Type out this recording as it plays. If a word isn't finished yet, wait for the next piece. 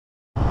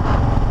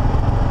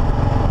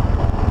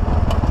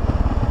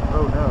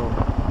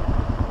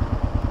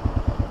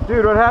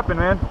Dude, what happened,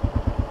 man?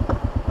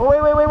 Oh, wait,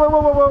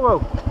 whoa, whoa.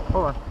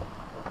 Hold on.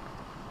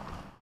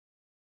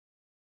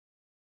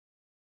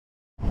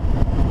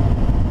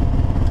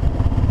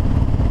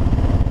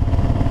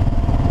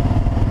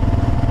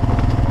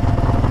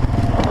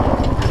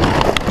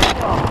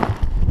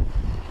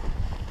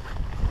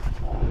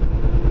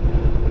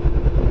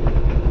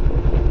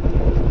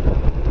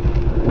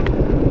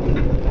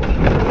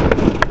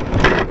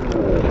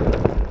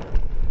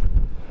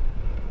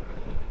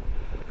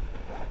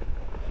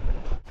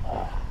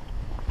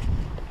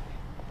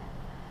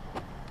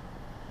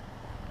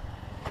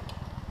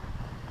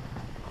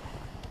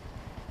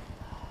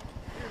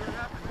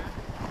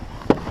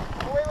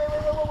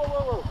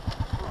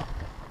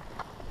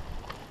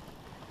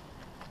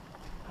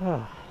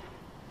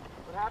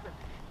 What happened?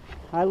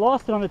 I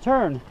lost it on the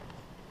turn.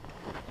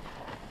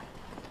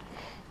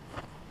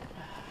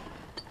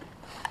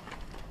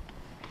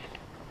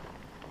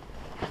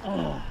 Let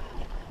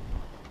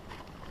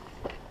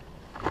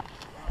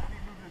me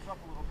move this up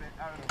a little bit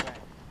out of the way.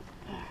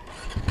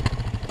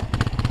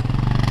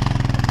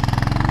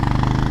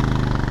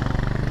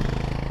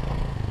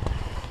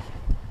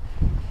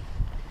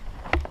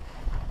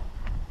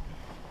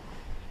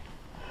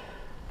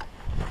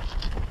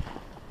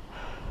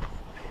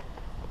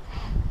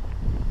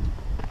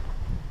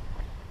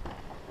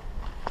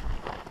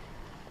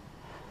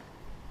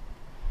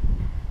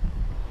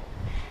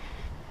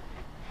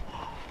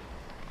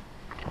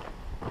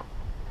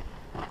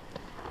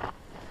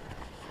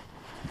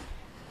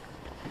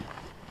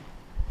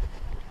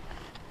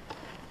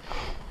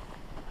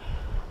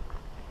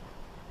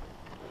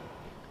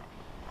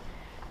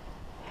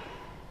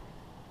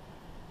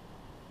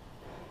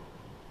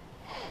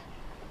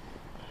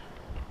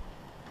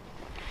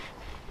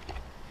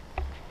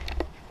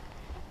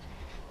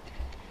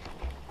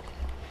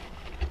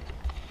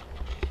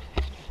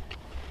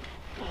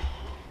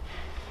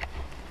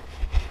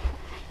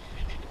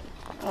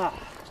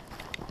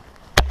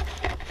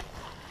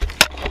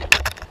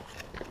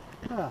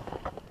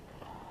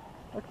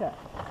 Okay.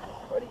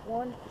 Ready?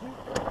 1, 2, 3.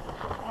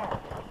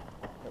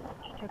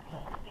 Okay.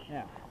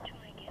 Now,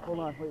 hold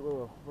on. Wait,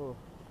 whoa.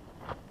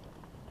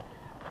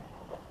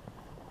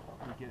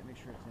 Let me get it. Make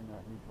sure it's in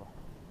neutral.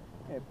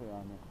 Okay, put it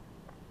on there.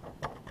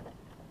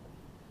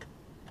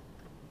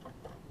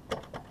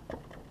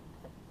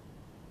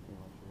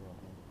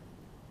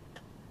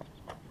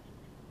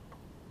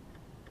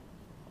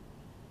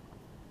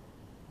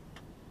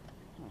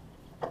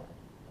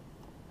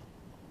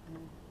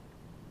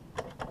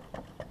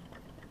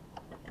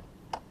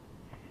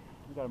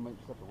 You gotta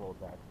just have to roll it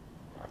back.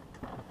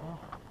 Oh.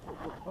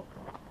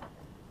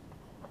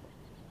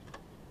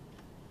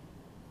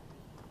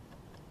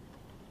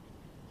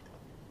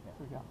 There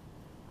we go.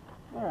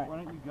 All right. Why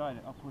don't you guide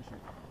it? I'll push it.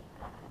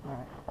 All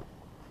right.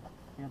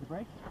 You have the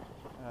brake?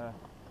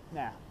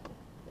 Nah.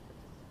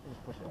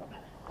 Just push it up.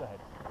 Go ahead.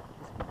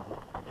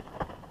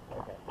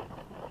 Okay.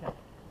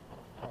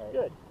 All right.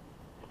 Good.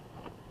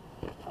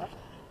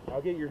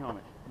 I'll get your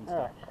helmet and All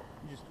stuff. right.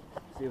 You just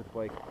stay with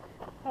Blake.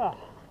 Ah.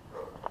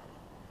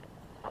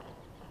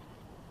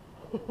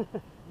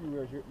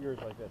 Yours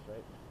like this,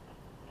 right?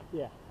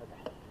 Yeah.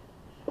 Okay.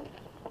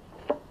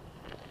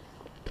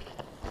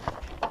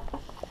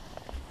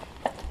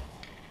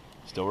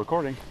 Still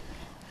recording.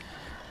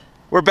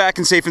 We're back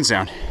and safe and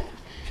sound.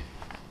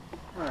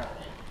 All right.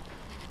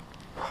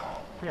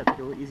 We have to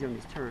go easy on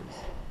these turns.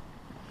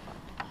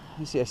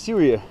 I see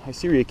where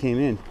you came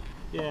in.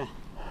 Yeah.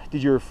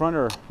 Did your front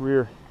or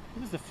rear?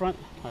 It was the front.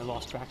 I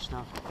lost traction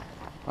now.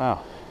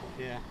 Wow.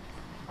 Yeah.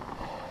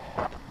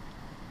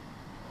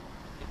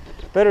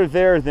 Better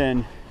there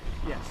than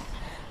Yes.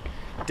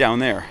 down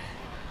there.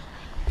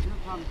 You're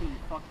probably getting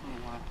fucked for a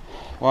while.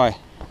 Why?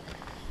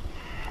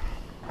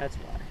 That's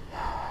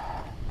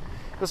why.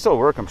 It'll still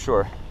work, I'm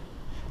sure.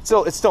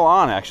 It's still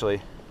on,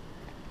 actually.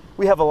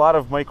 We have a lot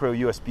of micro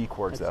USB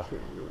cords, That's though.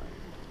 true. You're right.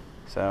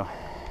 So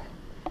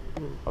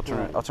I'll turn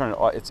it.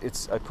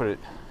 I put it.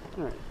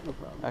 All right. No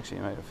problem. Actually,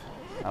 I might have.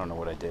 I don't know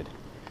what I did.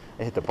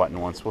 I hit the button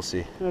once. We'll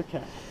see.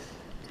 Okay.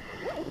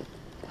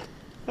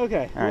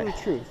 Okay. All right. The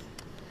truth.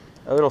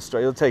 Oh,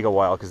 it'll take a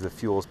while because the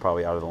fuel's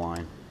probably out of the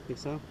line. Think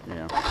so?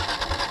 Yeah.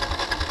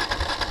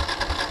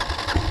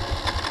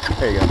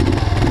 There you go.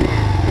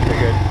 You're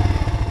good.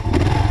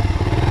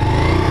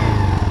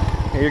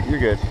 Hey, you're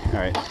good. All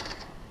right.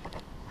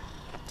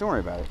 Don't worry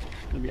about it.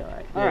 It'll be all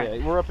right.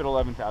 Yeah, we're up at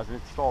 11,000.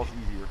 It stalls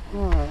easier.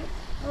 All right.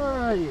 All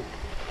right.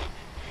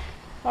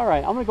 All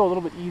right. I'm gonna go a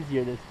little bit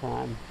easier this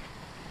time.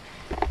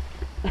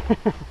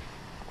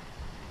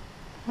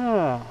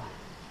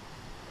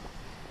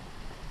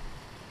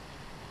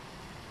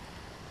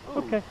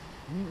 Okay.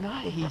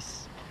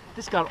 Nice.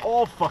 This got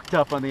all fucked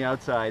up on the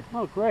outside.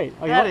 Oh, great.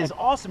 Oh, That is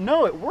awesome.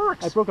 No, it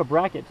works. I broke a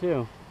bracket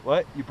too.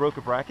 What? You broke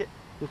a bracket?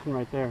 This one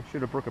right there.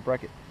 Should have broke a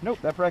bracket. Nope,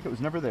 that bracket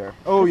was never there.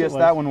 Oh, yes, Yes, it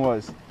that was. one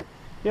was.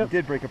 Yep. You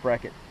did break a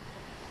bracket.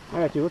 All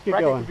right, dude. Let's get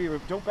Bracket going. could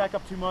be, don't back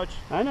up too much.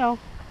 I know.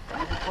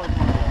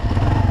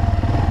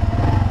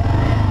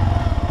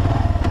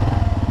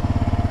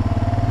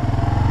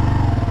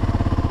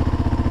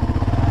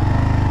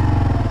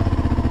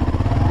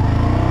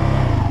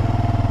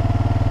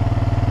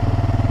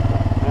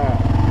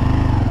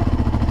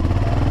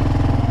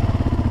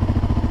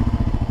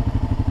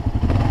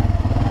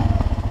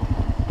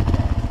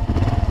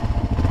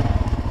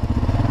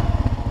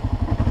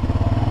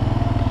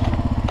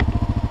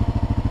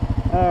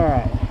 All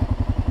right.